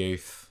our own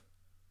youth,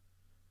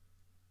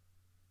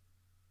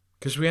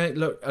 because we ain't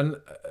going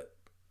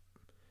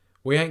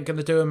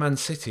to do a Man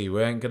City,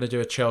 we ain't going to do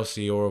a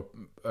Chelsea or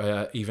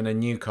even a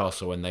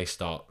Newcastle when they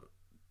start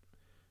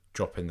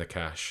dropping the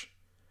cash,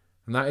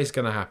 and that is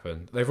going to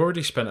happen. They've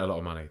already spent a lot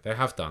of money. They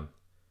have done.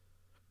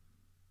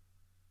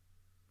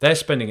 They're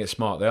spending it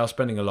smart. They are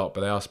spending a lot,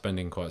 but they are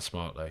spending quite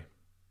smartly.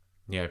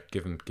 Yeah,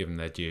 give them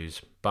their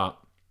dues. But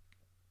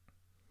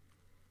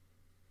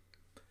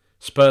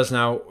Spurs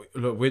now,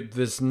 look,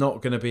 there's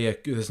not going to be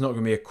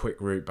a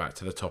quick route back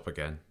to the top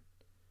again.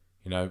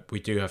 You know, we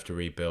do have to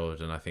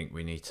rebuild, and I think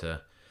we need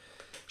to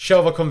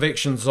shelve our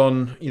convictions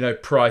on, you know,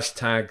 price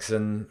tags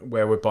and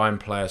where we're buying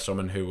players from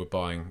and who we're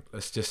buying.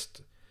 Let's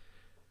just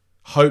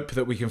hope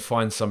that we can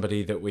find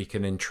somebody that we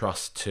can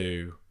entrust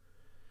to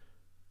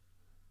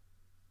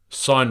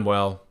sign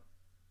well,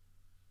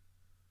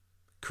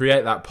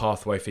 create that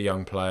pathway for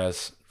young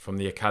players from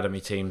the academy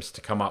teams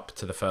to come up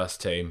to the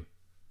first team,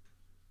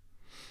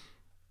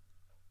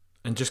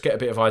 and just get a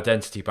bit of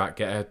identity back,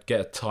 get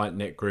a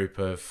tight-knit group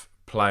of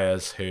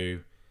players who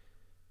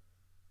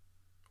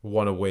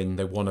want to win,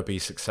 they want to be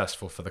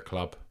successful for the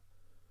club,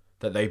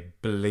 that they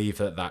believe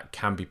that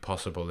can be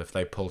possible if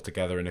they pull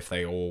together and if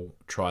they all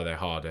try their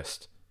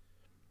hardest.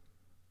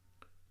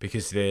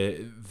 Because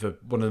the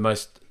one of the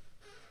most,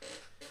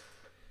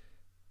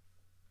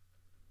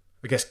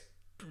 I guess,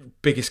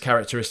 biggest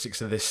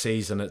characteristics of this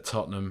season at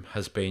Tottenham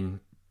has been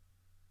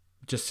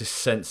just this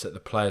sense that the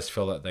players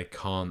feel that they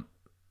can't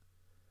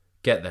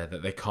get there,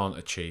 that they can't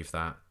achieve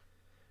that.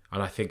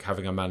 And I think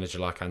having a manager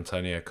like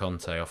Antonio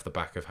Conte off the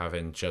back of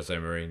having Jose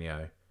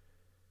Mourinho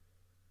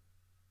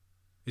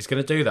is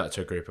going to do that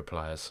to a group of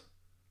players.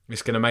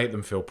 It's going to make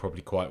them feel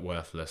probably quite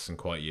worthless and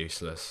quite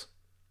useless.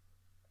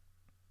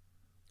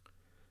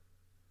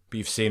 But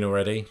you've seen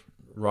already,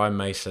 Ryan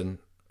Mason,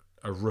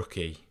 a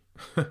rookie,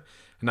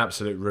 An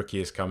absolute rookie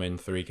has come in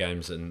 3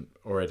 games and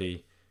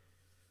already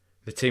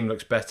the team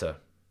looks better.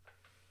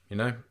 You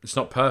know, it's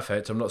not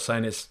perfect. I'm not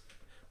saying it's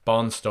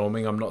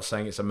barnstorming. I'm not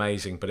saying it's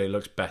amazing, but it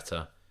looks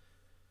better.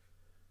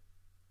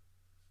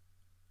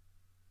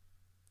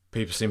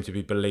 People seem to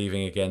be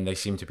believing again. They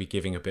seem to be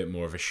giving a bit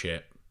more of a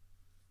shit.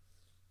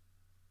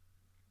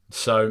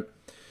 So,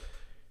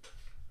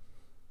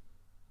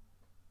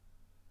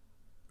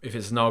 if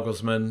it's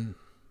Nagelsmann,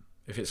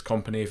 if it's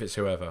Kompany, if it's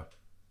whoever,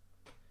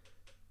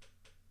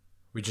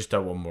 we just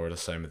don't want more of the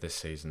same of this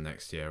season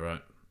next year,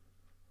 right?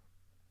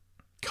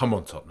 Come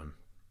on, Tottenham.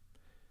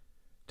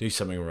 Do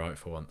something right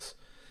for once.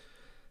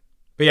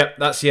 But yeah,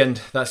 that's the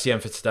end. That's the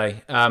end for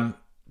today.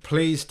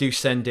 Please do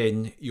send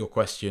in your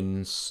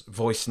questions,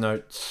 voice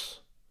notes,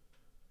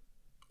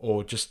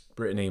 or just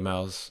written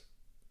emails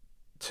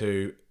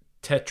to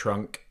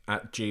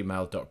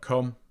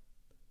tedtrunk@gmail.com,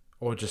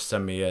 or just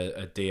send me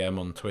a DM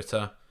on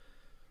Twitter,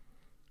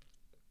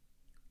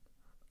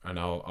 and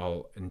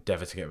I'll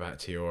endeavour to get back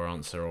to you or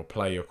answer or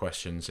play your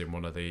questions in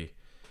one of the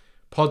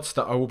pods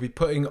that I will be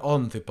putting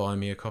on the Buy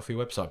Me a Coffee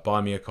website,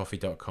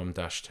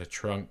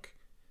 buymeacoffee.com/tedtrunk.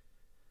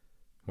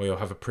 where you'll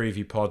have a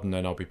preview pod, and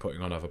then I'll be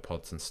putting on other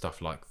pods and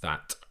stuff like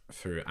that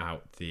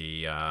throughout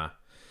the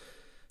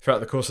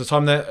course of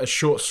time. There, a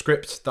short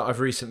script that I've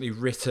recently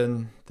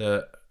written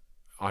that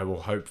I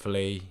will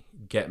hopefully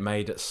get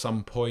made at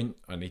some point.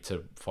 I need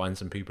to find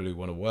some people who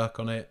want to work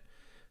on it,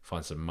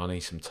 find some money,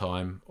 some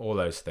time, all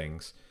those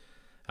things.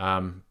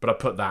 But I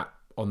put that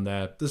on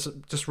there. There's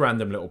just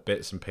random little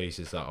bits and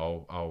pieces that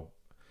I'll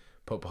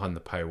put behind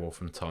the paywall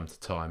from time to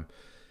time.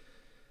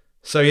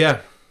 So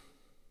yeah,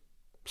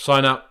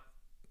 sign up.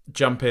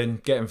 Jump in,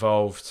 get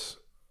involved.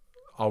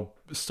 I'll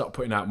start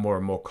putting out more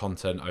and more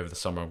content over the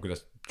summer. I'm going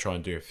to try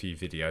and do a few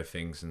video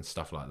things and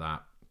stuff like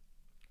that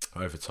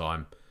over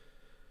time.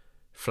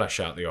 Flesh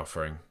out the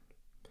offering.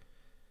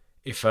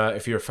 If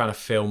you're a fan of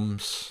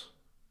films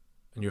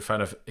and you're a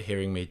fan of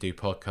hearing me do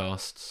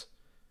podcasts,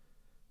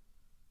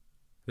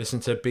 listen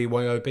to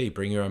BYOB,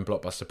 Bring Your Own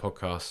Blockbuster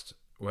podcast,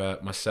 where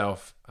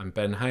myself and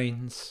Ben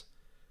Haynes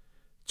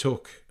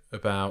talk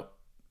about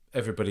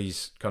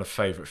everybody's kind of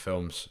favourite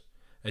films.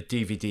 A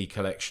DVD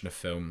collection of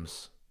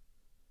films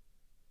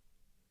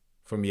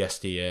from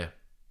yesteryear.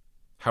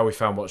 How we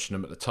found watching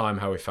them at the time,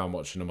 how we found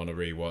watching them on a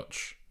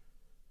rewatch.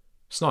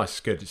 It's nice, it's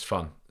good, it's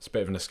fun. It's a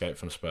bit of an escape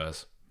from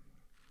Spurs.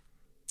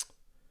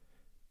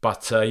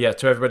 But yeah,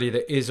 to everybody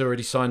that is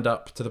already signed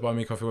up to the Buy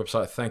Me a Coffee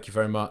website, thank you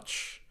very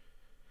much.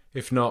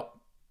 If not,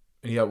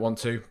 and you don't want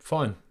to,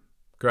 fine,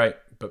 great.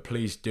 But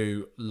please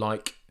do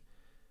like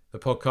the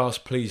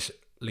podcast. Please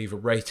leave a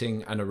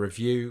rating and a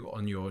review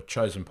on your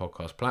chosen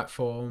podcast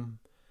platform.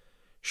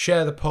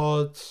 Share the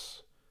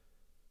pods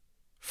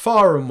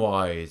far and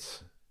wide.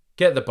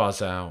 Get the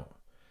buzz out.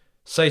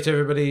 Say to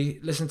everybody,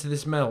 listen to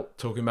this melt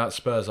talking about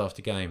Spurs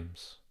after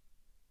games.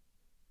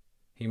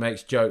 He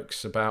makes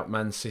jokes about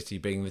Man City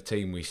being the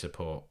team we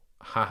support.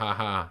 Ha ha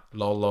ha.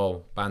 Lol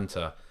lol.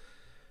 Banter.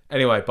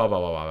 Anyway, bye bye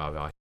bye bye bye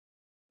bye.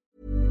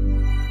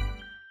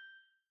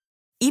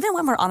 Even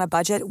when we're on a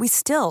budget, we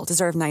still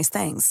deserve nice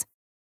things.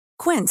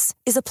 Quince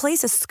is a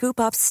place to scoop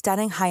up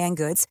stunning high-end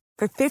goods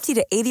for 50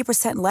 to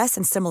 80% less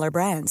than similar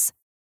brands.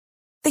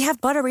 They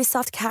have buttery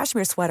soft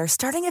cashmere sweaters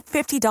starting at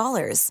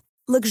 $50,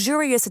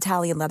 luxurious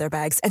Italian leather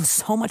bags, and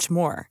so much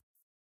more.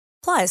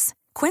 Plus,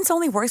 Quince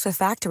only works with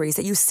factories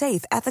that use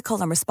safe, ethical,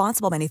 and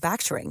responsible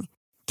manufacturing.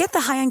 Get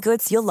the high-end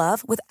goods you'll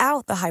love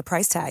without the high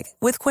price tag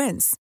with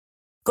Quince.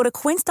 Go to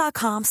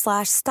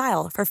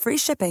quince.com/style for free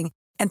shipping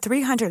and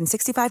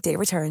 365-day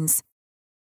returns.